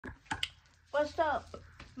What's up,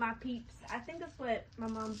 my peeps? I think that's what my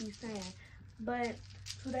mom be saying. But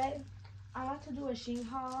today, I want to do a SHEIN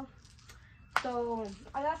haul. So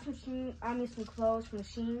I got some some clothes from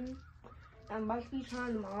SHEIN. I'm about to be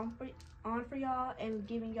trying them on for y'all and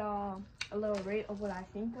giving y'all a little rate of what I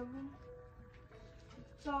think of them.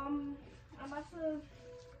 So I'm about to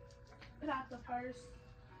put out the first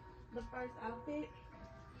outfit.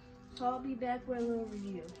 So I'll be back with a little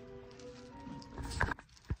review.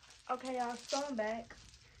 Okay, y'all, so I'm back.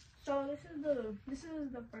 So this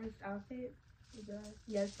is the first outfit.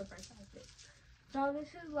 Yeah, it's the first outfit. So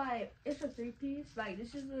this is like, it's a 3-piece. Like,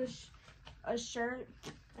 this is a shirt,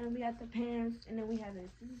 and we got the pants, and then we have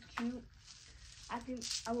this. This is cute. I think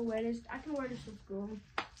I will wear this. I can wear this to school.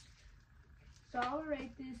 So I will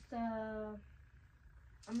rate this. I'm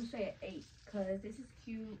gonna say an 8 because this is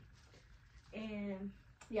cute, and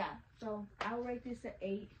yeah. So I will rate this an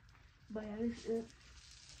 8. But yeah, this is.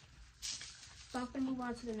 So I'm gonna move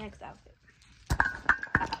on to the next outfit.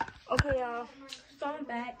 Okay, y'all. So I'm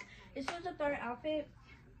back. This is the third outfit.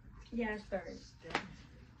 Yeah, it's third.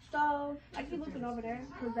 So I keep looking over there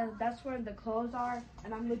because that's where the clothes are,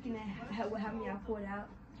 and I'm looking at how many I pulled out.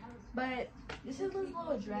 But this is this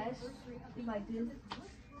little dress. It's like this.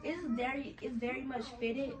 It's very much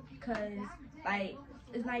fitted because like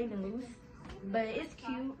it's not even loose, but it's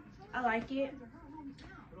cute. I like it.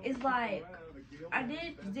 It's like I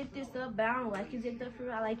did zip this up, but I don't like it zipped up for me.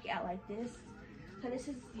 I like it out like this. So this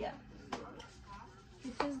is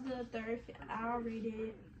This is the third. I'll read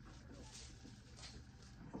it.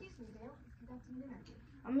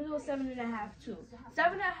 I'm gonna do a 7.5 too.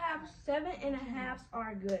 7.5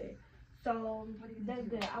 are good. So they're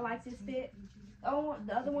good. I like this fit. Oh,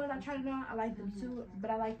 the other ones I'm trying on, I like them too, but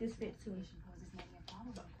I like this fit too.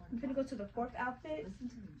 I'm gonna go to the fourth outfit,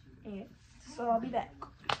 and so I'll be back.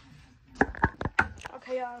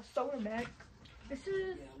 Okay, y'all. So we're back. This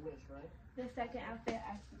is the second outfit.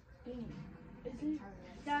 I think.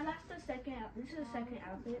 Yeah, that's the second. This is the second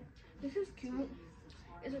outfit. This is cute.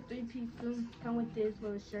 It's a 3-piece too. Come with this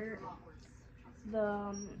little shirt.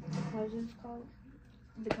 The what is this called?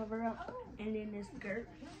 The cover up, and then this skirt.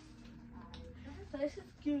 So this is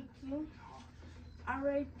cute too. I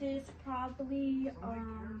rate this probably a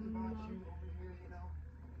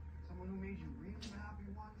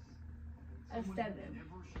 7.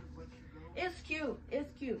 It's cute.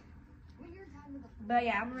 It's cute. But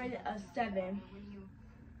yeah, I'm gonna rate it a 7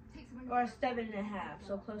 or a 7.5,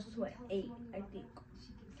 so close to an 8, I think.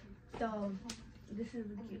 So this is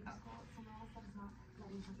cute.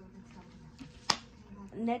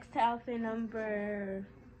 Next outfit number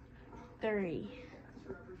 3.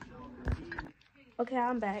 Okay,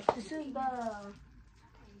 I'm back. This is the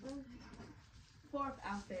 4th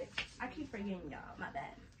outfit. I keep forgetting y'all, my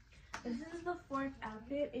bad. This is the 4th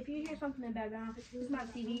outfit. If you hear something in the background, this is my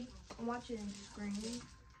TV. I'm watching Scream.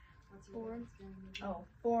 4th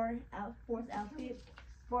outfit.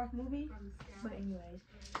 4th movie. But anyways,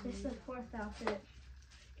 this is the 4th outfit.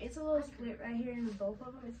 It's a little split right here in both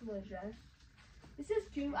of them. It's a little dress. This is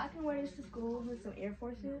cute. I can wear this to school with some Air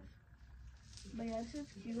Forces. But yeah, this is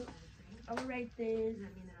cute. I would rate this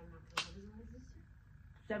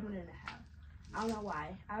 7.5. I don't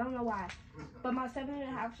know why. But my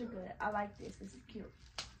 7.5 are good. I like this. This is cute.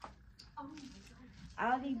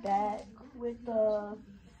 I'll be back with the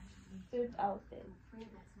 5th outfit.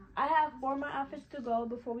 I have 4 more outfits to go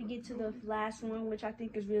before we get to the last one, which I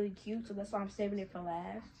think is really cute. So that's why I'm saving it for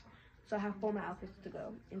last. So I have 4 more outfits to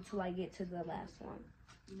go until I get to the last one.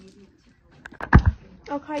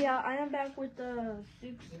 Okay, y'all. I am back with the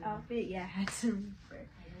 6th outfit. Yeah, I had to remember.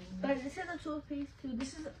 But this is a 2-piece too.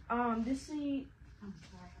 This is I'm messing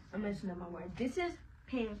up my words. This is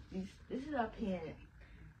pants. This is a pant.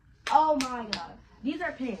 Oh my god. These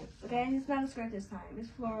are pants, okay? It's not a skirt this time. It's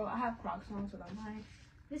floral. I have Crocs on, so don't mind.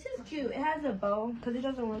 This is cute. It has a bow, because it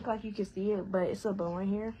doesn't look like you can see it, but it's a bow in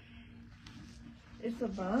here. It's a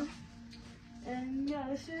bow. And yeah,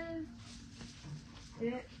 this is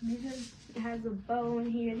it. It has a bow in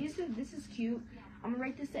here. This is cute. I'm gonna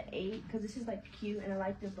rate this an 8, because this is like cute, and I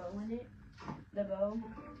like the bow in it. The bow.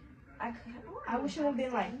 I wish it would have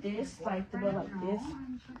been like this, like the bow like this.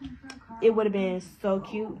 It would have been so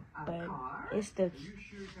cute, but it's still cute.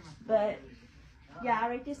 But yeah, I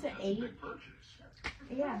rate this an 8.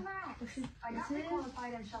 Yeah, I have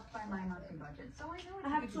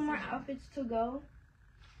 2 more outfits to go.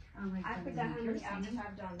 I forgot how many outfits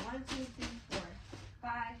I've done. 1, 2, 3, 4,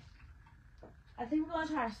 5. I think we're going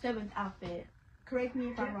to our 7th outfit. Correct me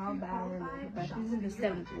if I'm wrong, but I don't remember. But this is the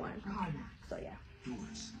 7th one. So yeah.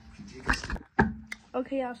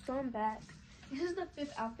 Okay, y'all, so I'm back. This is the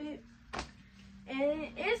 5th outfit, and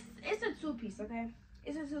it's a two-piece, okay?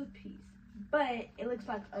 It's a two-piece, but it looks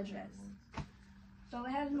like a dress. So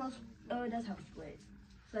it has no, oh, it does have a split.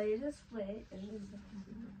 So it's a split.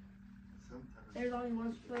 There's only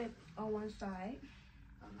one split on one side.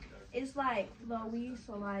 It's like flowy,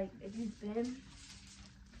 so like if you spin,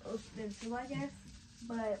 it'll spin too, I guess.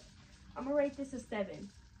 But I'm gonna rate this a 7.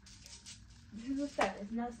 This is a 7.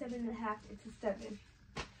 It's not a 7.5. It's a 7.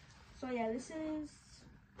 So yeah, this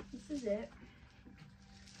is it.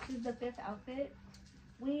 This is the 5th outfit.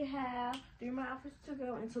 We have 3 more outfits to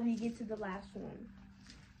go until we get to the last one.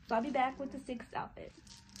 So I'll be back with the 6th outfit.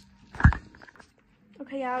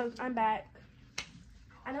 Okay, y'all, I'm back.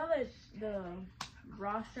 I know that the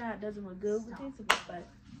bra strap doesn't look good with this, but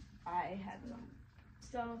I have it on.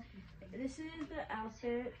 So this is the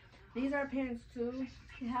outfit. These are pants too.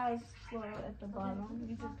 It has floral at the bottom.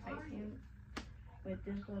 These are tight pants with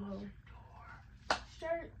this little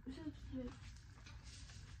shirt.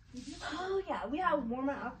 Oh yeah, we have one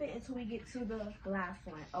more outfit until we get to the last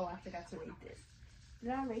one. Oh, I forgot to rate this.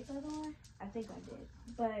 Did I rate the other one? I think I did.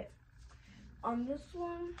 But on this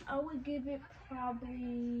one, I would give it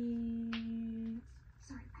probably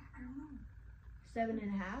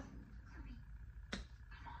 7.5.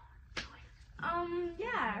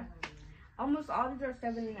 Yeah. Almost all these are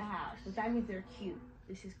 7.5, which that means they're cute.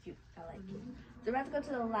 This is cute. I like it. So we're about to go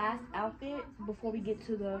to the last outfit before we get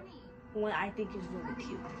to the one I think is really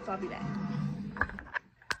cute. So I'll be back.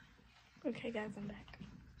 Okay, guys, I'm back.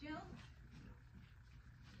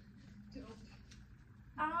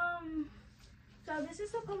 So this is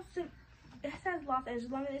supposed to, it says loft edge as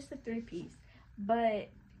long as it's a 3-piece, but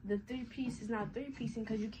the 3-piece is not 3-piecing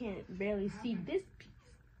because you can't barely see this piece.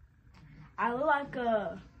 I look like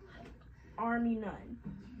a army nun.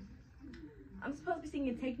 I'm supposed to be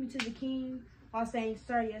singing "Take Me to the King" while saying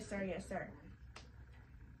 "Sir, yes, sir, yes, sir."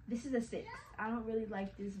 This is a 6. I don't really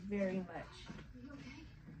like this very much.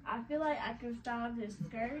 I feel like I can style this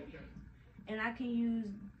skirt and I can use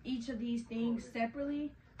each of these things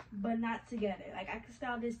separately, but not together. Like I can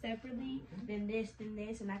style this separately, then this,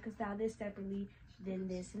 and I can style this separately, then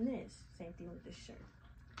this and this. Same thing with this shirt.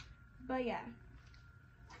 But yeah,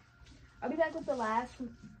 I'll be back with the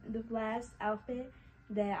last outfit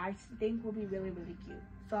that I think will be really, really cute.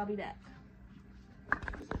 So I'll be back.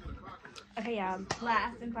 Okay, yeah,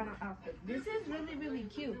 last and final outfit. This is really, really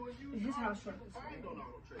cute. This is how short this is.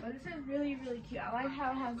 But this is really, really cute. I like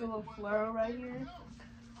how it has a little floral right here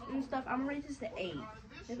and stuff. I'm gonna rate this to 8.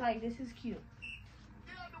 It's like, this is cute.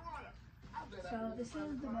 So this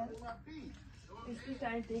is the back. It's the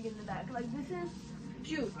same thing in the back. Like, this is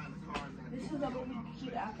cute. This is a really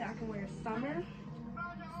cute outfit I can wear summer,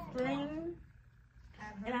 spring,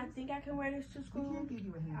 and I think I can wear this to school.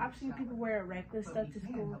 I've seen people wear reckless stuff to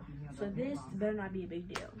school, so this better not be a big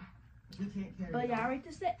deal. But yeah, I rate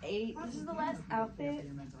this at 8. This is the last outfit.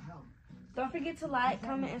 Don't forget to like,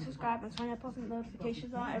 comment, and subscribe, and turn your post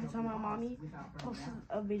notifications on every time my mommy posts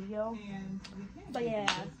a video. But yeah,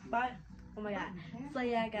 bye. Oh my god. So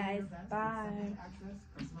yeah, guys, bye.